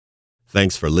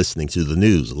Thanks for listening to the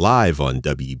news live on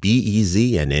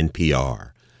WBEZ and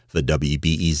NPR. The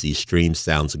WBEZ stream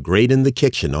sounds great in the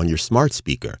kitchen on your smart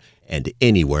speaker and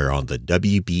anywhere on the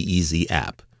WBEZ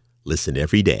app. Listen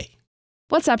every day.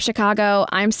 What's up, Chicago?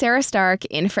 I'm Sarah Stark,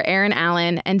 in for Aaron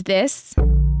Allen, and this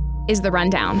is The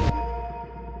Rundown.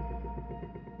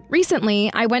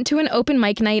 Recently, I went to an open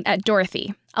mic night at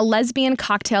Dorothy, a lesbian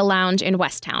cocktail lounge in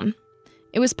Westtown.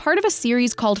 It was part of a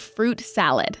series called Fruit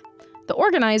Salad. The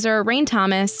organizer, Rain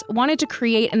Thomas, wanted to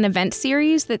create an event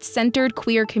series that centered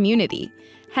queer community,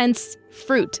 hence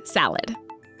Fruit Salad.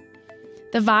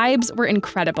 The vibes were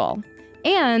incredible,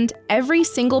 and every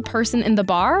single person in the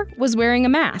bar was wearing a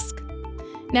mask.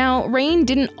 Now, Rain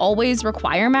didn't always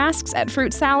require masks at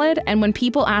Fruit Salad, and when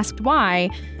people asked why,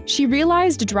 she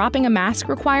realized dropping a mask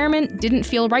requirement didn't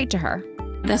feel right to her.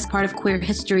 That's part of queer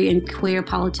history and queer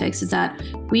politics, is that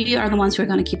we are the ones who are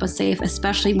going to keep us safe,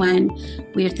 especially when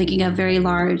we are thinking of very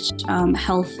large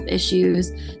health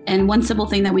issues. And one simple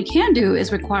thing that we can do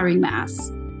is requiring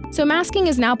masks. So masking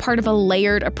is now part of a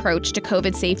layered approach to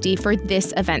COVID safety for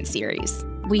this event series.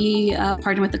 We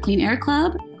partnered with the Clean Air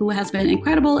Club, who has been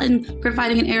incredible in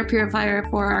providing an air purifier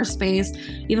for our space,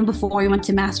 even before we went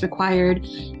to mask required.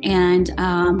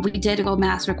 And we did go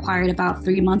mask required about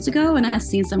 3 months ago, and I've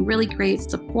seen some really great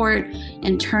support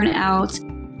and turnout.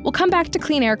 We'll come back to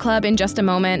Clean Air Club in just a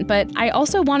moment, but I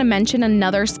also want to mention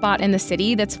another spot in the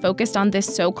city that's focused on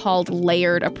this so-called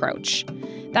layered approach.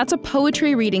 That's a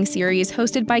poetry reading series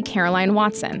hosted by Caroline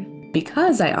Watson.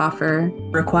 Because I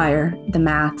require the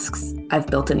masks, I've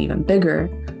built an even bigger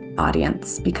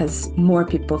audience because more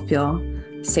people feel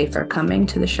safer coming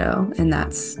to the show, and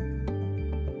that's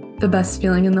the best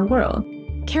feeling in the world.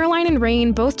 Caroline and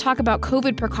Rain both talk about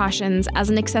COVID precautions as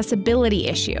an accessibility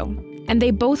issue, and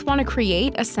they both want to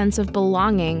create a sense of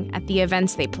belonging at the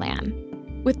events they plan.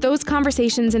 With those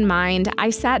conversations in mind, I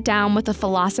sat down with a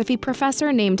philosophy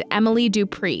professor named Emily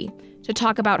Dupree to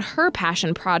talk about her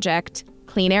passion project,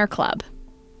 Clean Air Club.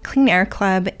 Clean Air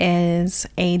Club is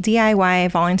a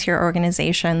DIY volunteer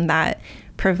organization that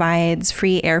provides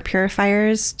free air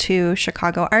purifiers to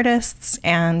Chicago artists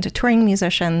and touring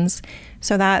musicians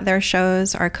so that their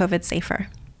shows are COVID safer.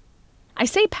 I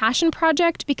say passion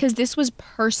project because this was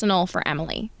personal for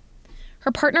Emily.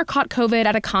 Her partner caught COVID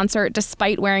at a concert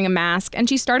despite wearing a mask, and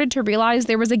she started to realize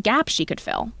there was a gap she could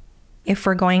fill. If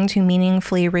we're going to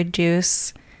meaningfully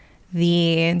reduce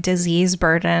the disease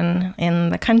burden in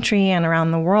the country and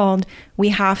around the world, we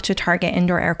have to target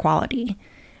indoor air quality.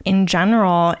 In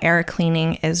general, air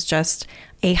cleaning is just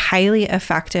a highly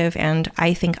effective and,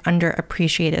 I think,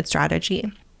 underappreciated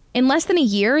strategy. In less than a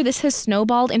year, this has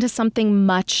snowballed into something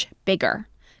much bigger.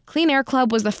 Clean Air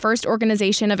Club was the first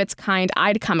organization of its kind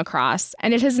I'd come across,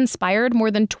 and it has inspired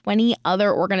more than 20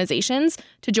 other organizations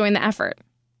to join the effort.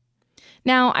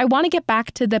 Now, I want to get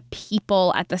back to the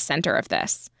people at the center of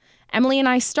this. Emily and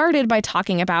I started by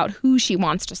talking about who she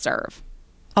wants to serve.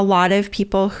 A lot of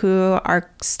people who are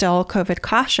still COVID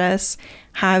cautious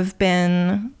have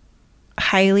been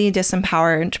highly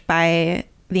disempowered by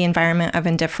the environment of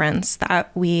indifference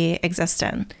that we exist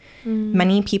in.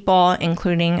 Many people,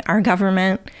 including our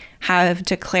government, have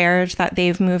declared that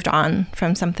they've moved on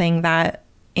from something that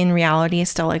in reality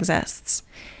still exists.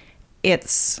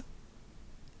 It's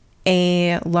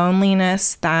a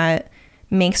loneliness that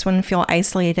makes one feel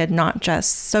isolated, not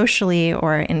just socially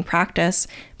or in practice,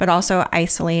 but also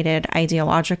isolated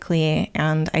ideologically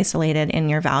and isolated in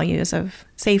your values of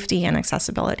safety and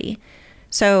accessibility.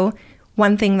 So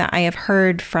one thing that I have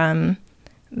heard from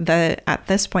at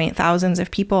this point, thousands of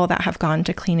people that have gone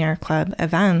to Clean Air Club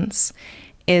events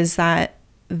is that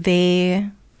they,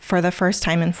 for the first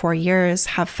time in 4 years,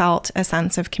 have felt a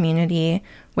sense of community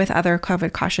with other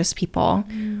COVID cautious people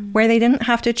where they didn't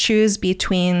have to choose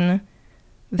between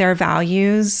their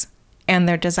values and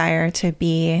their desire to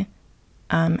be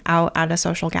out at a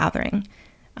social gathering.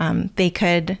 They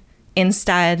could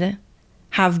instead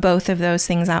have both of those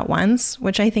things at once,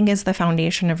 which I think is the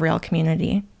foundation of real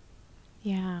community.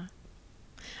 Yeah.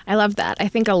 I love that. I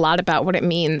think a lot about what it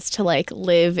means to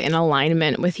live in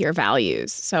alignment with your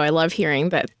values. So I love hearing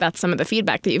that that's some of the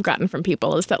feedback that you've gotten from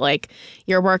people is that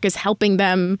your work is helping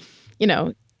them,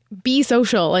 be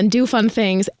social and do fun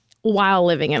things while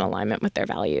living in alignment with their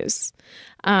values.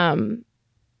 I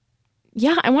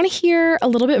want to hear a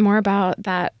little bit more about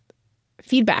that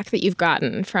feedback that you've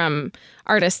gotten from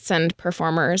artists and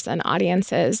performers and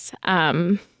audiences.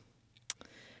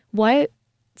 What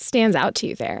stands out to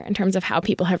you there in terms of how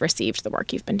people have received the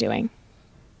work you've been doing?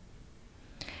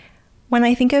 When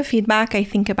I think of feedback, I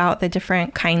think about the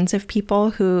different kinds of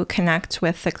people who connect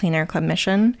with the Clean Air Club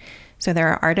mission. So there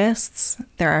are artists,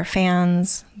 there are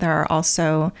fans, there are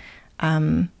also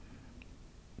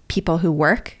people who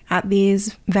work at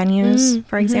these venues,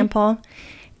 for example.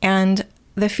 And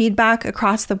the feedback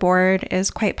across the board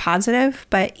is quite positive,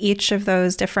 but each of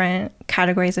those different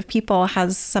categories of people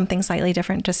has something slightly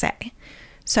different to say.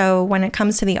 So when it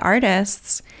comes to the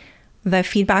artists, the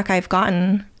feedback I've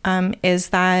gotten is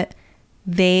that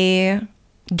they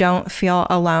don't feel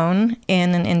alone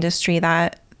in an industry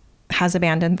that has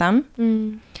abandoned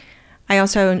them. I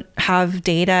also have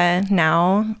data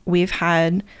now. We've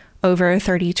had over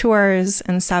 30 tours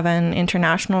and 7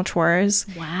 international tours.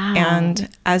 Wow. And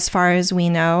as far as we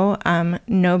know,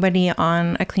 nobody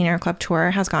on a Clean Air Club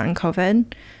tour has gotten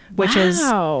COVID, which is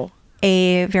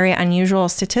a very unusual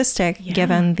statistic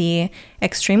given the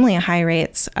extremely high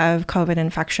rates of COVID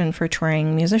infection for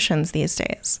touring musicians these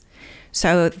days.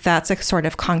 So that's a sort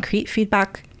of concrete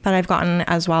feedback that I've gotten,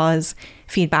 as well as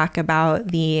feedback about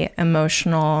the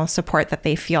emotional support that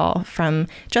they feel from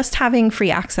just having free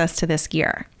access to this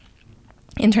gear.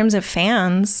 In terms of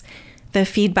fans, the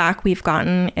feedback we've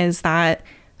gotten is that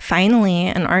finally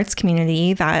an arts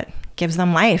community that gives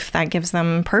them life, that gives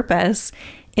them purpose,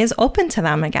 is open to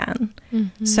them again.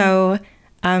 So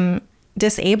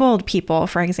disabled people,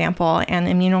 for example, and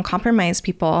immunocompromised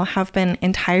people have been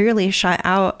entirely shut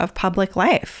out of public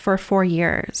life for 4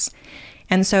 years.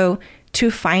 And so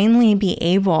to finally be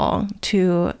able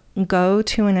to go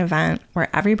to an event where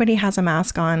everybody has a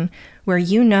mask on, where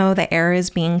you know the air is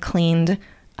being cleaned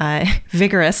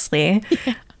vigorously,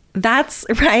 that's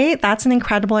right. That's an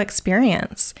incredible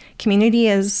experience. Community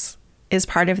is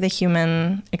part of the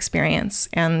human experience,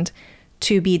 and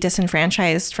to be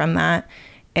disenfranchised from that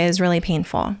is really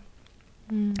painful.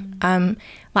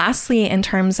 Lastly, in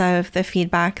terms of the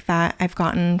feedback that I've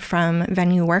gotten from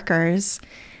venue workers,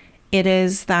 it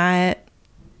is that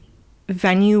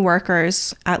venue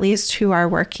workers, at least who are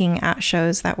working at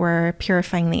shows that we're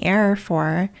purifying the air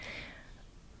for,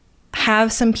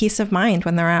 have some peace of mind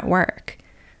when they're at work,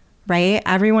 right?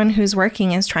 Everyone who's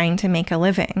working is trying to make a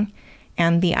living.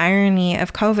 And the irony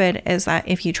of COVID is that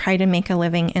if you try to make a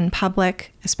living in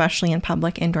public, especially in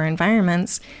public indoor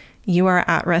environments, you are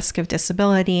at risk of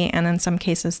disability and in some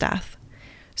cases death.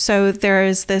 So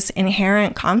there's this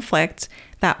inherent conflict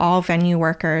that all venue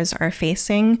workers are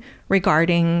facing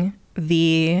regarding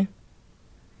the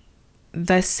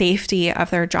safety of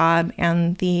their job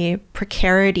and the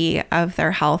precarity of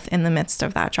their health in the midst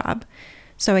of that job.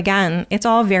 So again, it's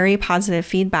all very positive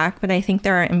feedback, but I think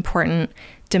there are important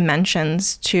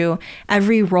dimensions to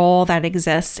every role that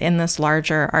exists in this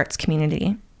larger arts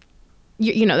community.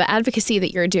 You know, the advocacy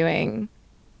that you're doing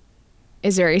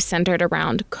is very centered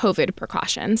around COVID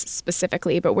precautions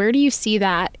specifically, but where do you see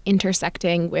that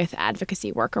intersecting with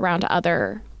advocacy work around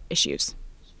other issues?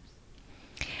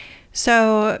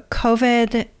 So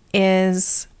COVID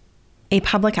is a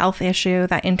public health issue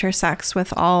that intersects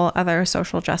with all other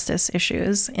social justice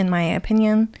issues, in my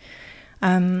opinion.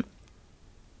 It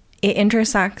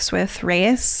intersects with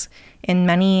race in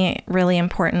many really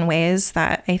important ways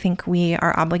that I think we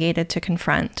are obligated to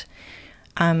confront.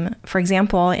 For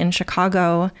example, in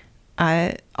Chicago,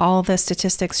 all the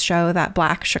statistics show that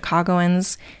Black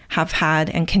Chicagoans have had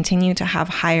and continue to have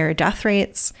higher death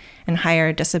rates and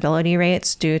higher disability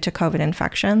rates due to COVID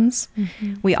infections.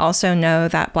 We also know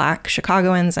that Black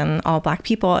Chicagoans and all Black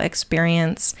people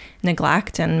experience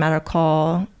neglect and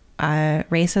medical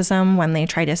racism when they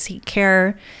try to seek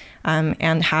care,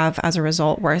 and have, as a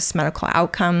result, worse medical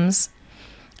outcomes.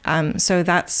 So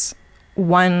that's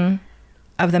one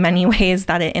of the many ways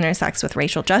that it intersects with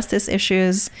racial justice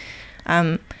issues.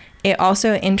 It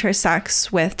also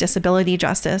intersects with disability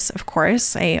justice, of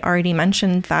course. I already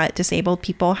mentioned that disabled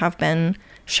people have been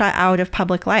shut out of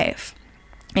public life.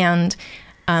 And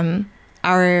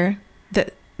the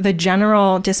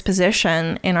general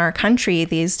disposition in our country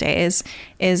these days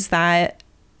is that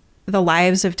the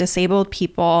lives of disabled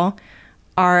people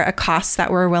are a cost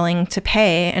that we're willing to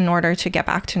pay in order to get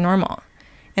back to normal.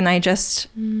 And I just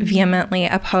vehemently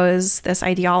oppose this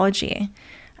ideology.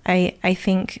 I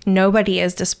think nobody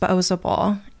is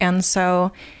disposable. And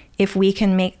so if we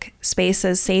can make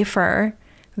spaces safer,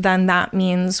 then that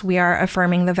means we are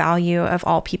affirming the value of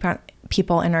all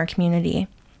people in our community.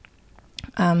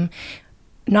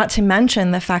 Not to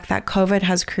mention the fact that COVID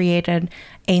has created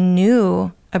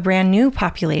a brand new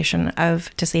population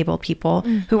of disabled people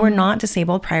who were not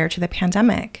disabled prior to the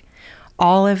pandemic.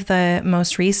 All of the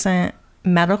most recent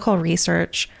medical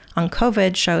research on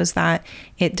COVID shows that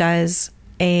it does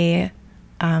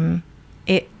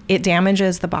it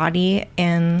damages the body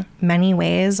in many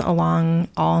ways along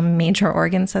all major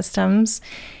organ systems.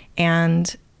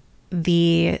 And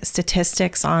the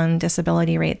statistics on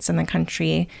disability rates in the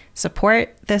country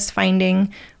support this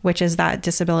finding, which is that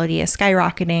disability is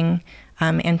skyrocketing,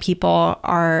 and people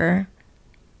are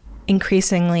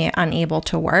increasingly unable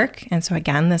to work. And so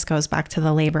again, this goes back to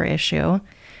the labor issue.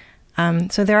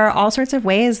 So there are all sorts of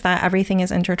ways that everything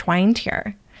is intertwined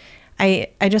here. I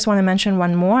just want to mention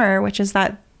one more, which is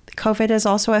that COVID is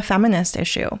also a feminist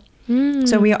issue.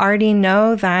 So we already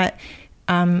know that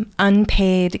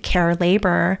unpaid care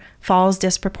labor falls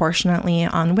disproportionately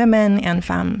on women and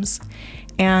femmes.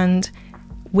 And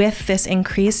with this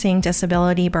increasing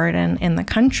disability burden in the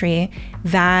country,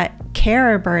 that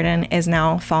care burden is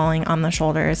now falling on the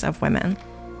shoulders of women.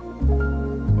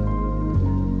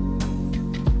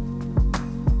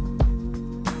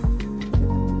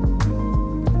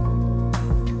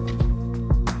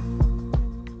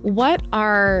 What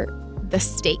are the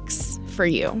stakes for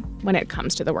you when it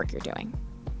comes to the work you're doing?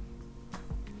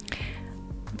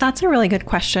 That's a really good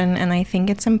question, and I think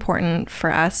it's important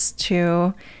for us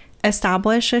to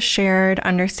establish a shared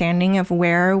understanding of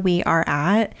where we are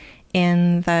at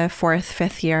in the 4th,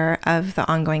 5th year of the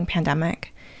ongoing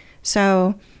pandemic.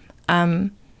 So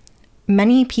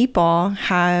many people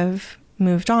have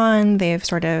moved on. They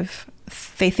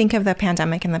think of the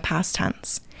pandemic in the past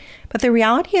tense. But the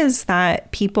reality is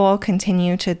that people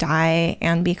continue to die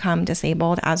and become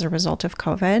disabled as a result of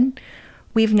COVID.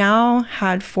 We've now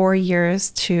had 4 years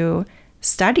to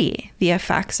study the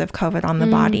effects of COVID on the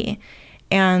body.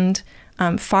 And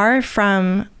far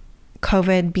from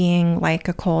COVID being like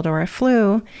a cold or a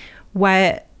flu,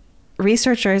 what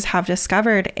researchers have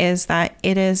discovered is that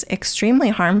it is extremely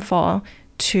harmful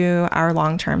to our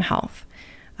long-term health.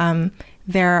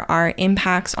 There are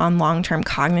impacts on long-term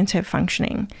cognitive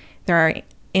functioning. There are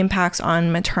impacts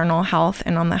on maternal health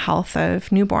and on the health of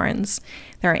newborns.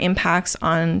 There are impacts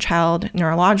on child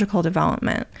neurological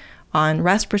development, on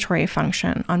respiratory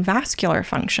function, on vascular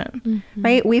function,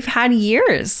 right? We've had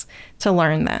years to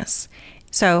learn this.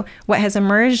 So what has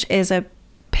emerged is a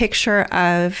picture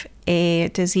of a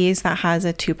disease that has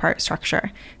a two-part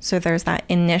structure. So there's that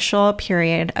initial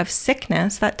period of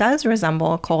sickness that does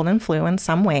resemble a cold and flu in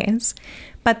some ways.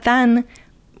 But then,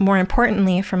 more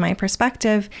importantly, from my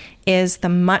perspective, is the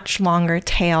much longer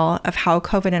tail of how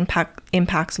COVID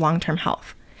impacts long-term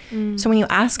health. So when you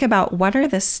ask about what are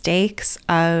the stakes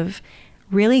of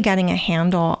really getting a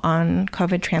handle on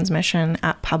COVID transmission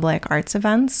at public arts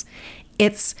events,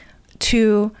 it's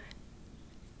to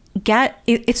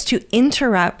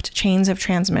interrupt chains of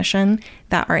transmission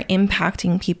that are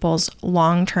impacting people's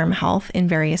long-term health in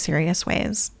very serious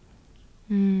ways.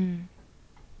 You've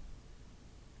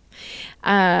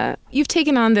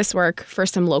taken on this work for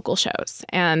some local shows,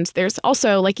 and there's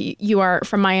also, like, you are,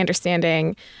 from my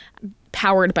understanding,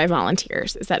 powered by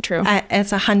volunteers. Is that true?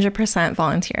 It's 100%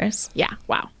 volunteers. Yeah.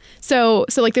 Wow. So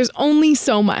like, there's only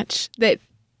so much that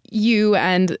you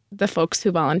and the folks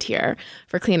who volunteer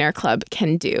for Clean Air Club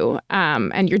can do.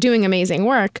 And you're doing amazing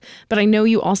work, but I know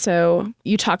you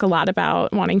talk a lot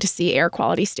about wanting to see air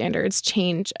quality standards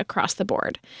change across the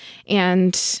board.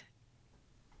 And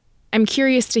I'm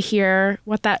curious to hear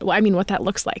what that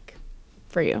looks like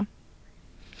for you.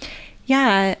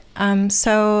 Yeah.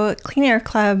 So Clean Air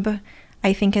Club,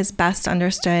 I think, is best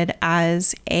understood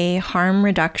as a harm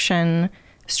reduction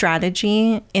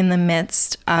strategy in the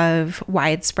midst of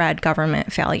widespread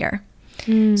government failure.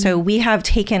 So we have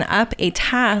taken up a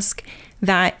task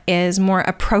that is more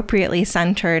appropriately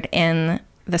centered in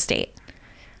the state.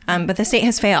 But the state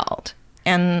has failed.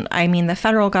 And I mean the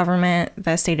federal government,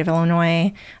 the state of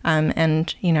Illinois,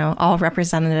 and, all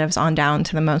representatives on down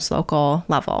to the most local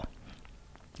level.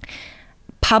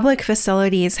 Public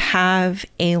facilities have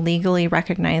a legally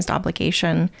recognized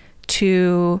obligation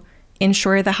to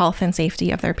ensure the health and safety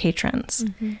of their patrons.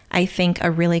 I think a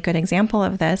really good example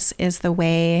of this is the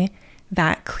way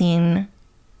that clean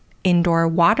indoor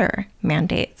water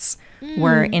mandates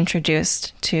were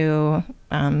introduced to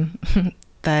the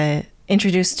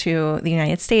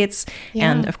United States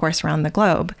and, of course, around the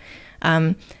globe.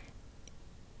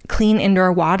 Clean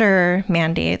indoor water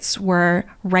mandates were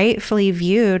rightfully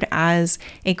viewed as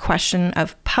a question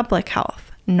of public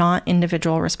health, not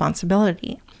individual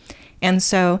responsibility. And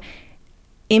so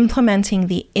implementing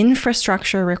the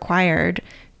infrastructure required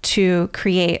to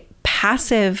create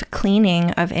passive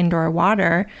cleaning of indoor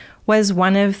water was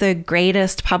one of the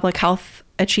greatest public health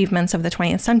achievements of the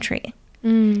 20th century.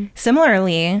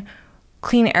 Similarly,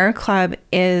 Clean Air Club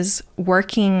is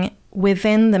working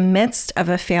within the midst of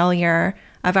a failure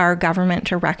of our government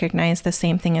to recognize the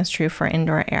same thing is true for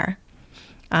indoor air.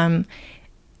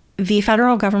 The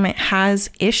federal government has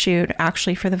issued,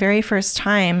 actually for the very first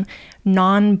time,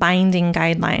 non-binding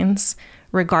guidelines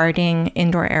regarding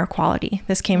indoor air quality.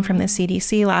 This came from the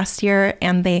CDC last year,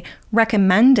 and they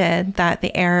recommended that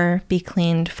the air be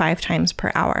cleaned 5 times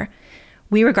per hour.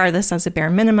 We regard this as a bare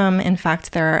minimum. In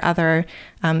fact, there are other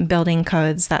building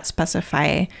codes that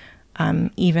specify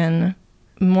even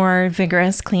more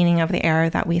vigorous cleaning of the air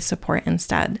that we support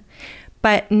instead.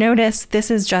 But notice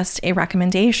this is just a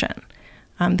recommendation.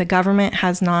 The government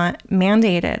has not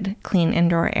mandated clean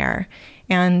indoor air.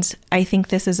 And I think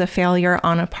this is a failure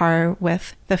on a par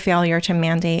with the failure to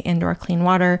mandate indoor clean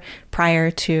water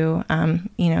prior to,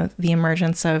 the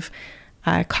emergence of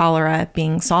cholera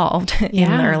being solved in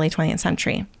the early 20th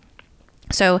century.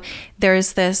 So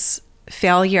there's this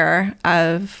failure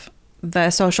of the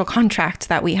social contract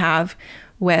that we have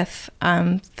with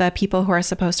the people who are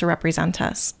supposed to represent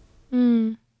us.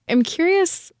 I'm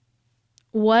curious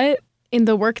what in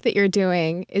the work that you're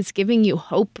doing is giving you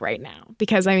hope right now?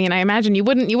 Because I imagine you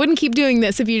wouldn't keep doing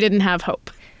this if you didn't have hope.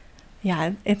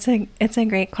 Yeah, it's a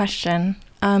great question.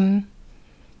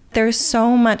 There's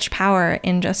so much power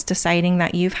in just deciding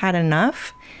that you've had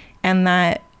enough and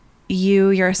that you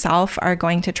yourself are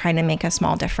going to try to make a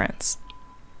small difference.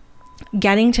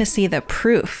 Getting to see the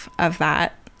proof of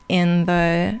that in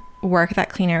the work that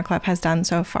Clean Air Club has done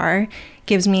so far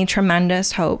gives me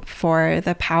tremendous hope for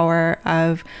the power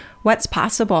of what's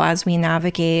possible as we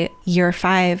navigate year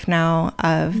 5 now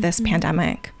of this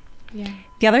pandemic. Yeah.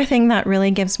 The other thing that really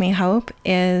gives me hope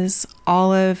is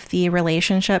all of the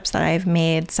relationships that I've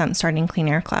made since starting Clean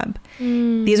Air Club.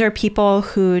 These are people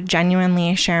who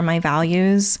genuinely share my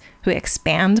values, who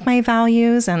expand my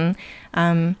values and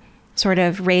sort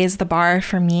of raise the bar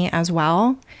for me as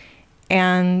well.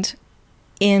 And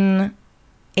in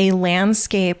a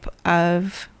landscape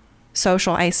of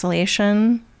social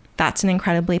isolation, that's an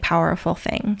incredibly powerful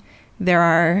thing. There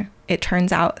are, it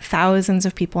turns out, thousands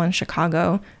of people in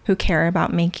Chicago who care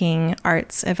about making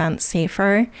arts events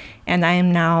safer, and I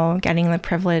am now getting the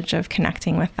privilege of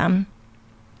connecting with them.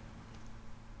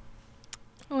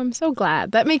 Oh, I'm so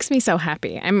glad. That makes me so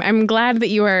happy. I'm glad that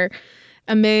you are,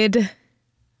 amid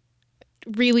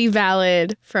really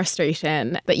valid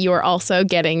frustration, that you are also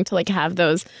getting to have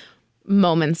those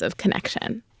moments of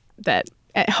connection that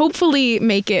hopefully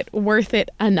make it worth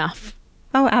it enough.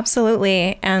 Oh,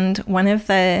 absolutely. And one of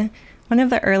the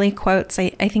early quotes, I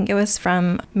think it was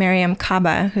from Mariam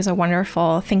Kaba, who's a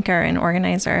wonderful thinker and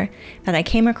organizer that I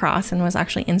came across and was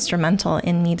actually instrumental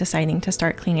in me deciding to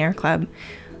start Clean Air Club,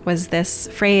 was this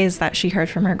phrase that she heard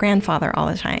from her grandfather all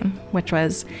the time, which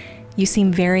was, "You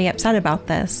seem very upset about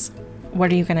this.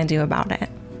 What are you going to do about it?"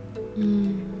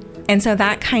 And so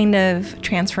that kind of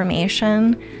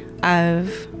transformation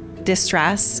of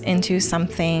distress into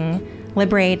something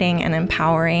liberating and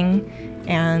empowering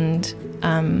and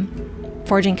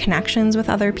forging connections with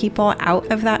other people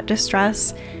out of that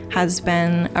distress has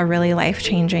been a really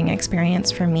life-changing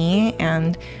experience for me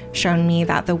and shown me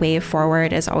that the way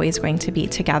forward is always going to be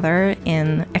together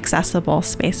in accessible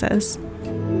spaces.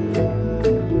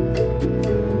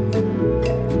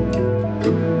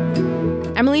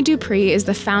 Emily Dupree is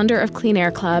the founder of Clean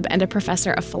Air Club and a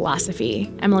professor of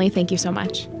philosophy. Emily, thank you so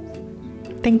much.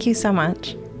 Thank you so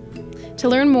much. To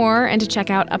learn more and to check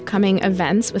out upcoming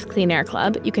events with Clean Air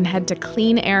Club, you can head to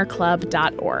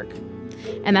cleanairclub.org.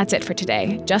 And that's it for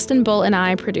today. Justin Bull and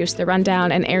I produce The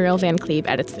Rundown, and Ariel Van Cleve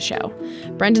edits the show.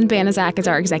 Brendan Banaszak is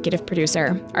our executive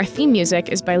producer. Our theme music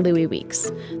is by Louis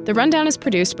Weeks. The Rundown is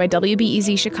produced by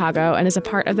WBEZ Chicago and is a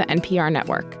part of the NPR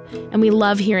network. And we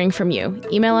love hearing from you.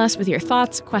 Email us with your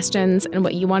thoughts, questions, and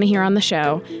what you want to hear on the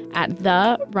show at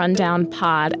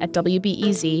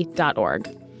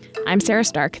therundownpod@wbez.org. I'm Sarah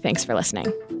Stark. Thanks for listening.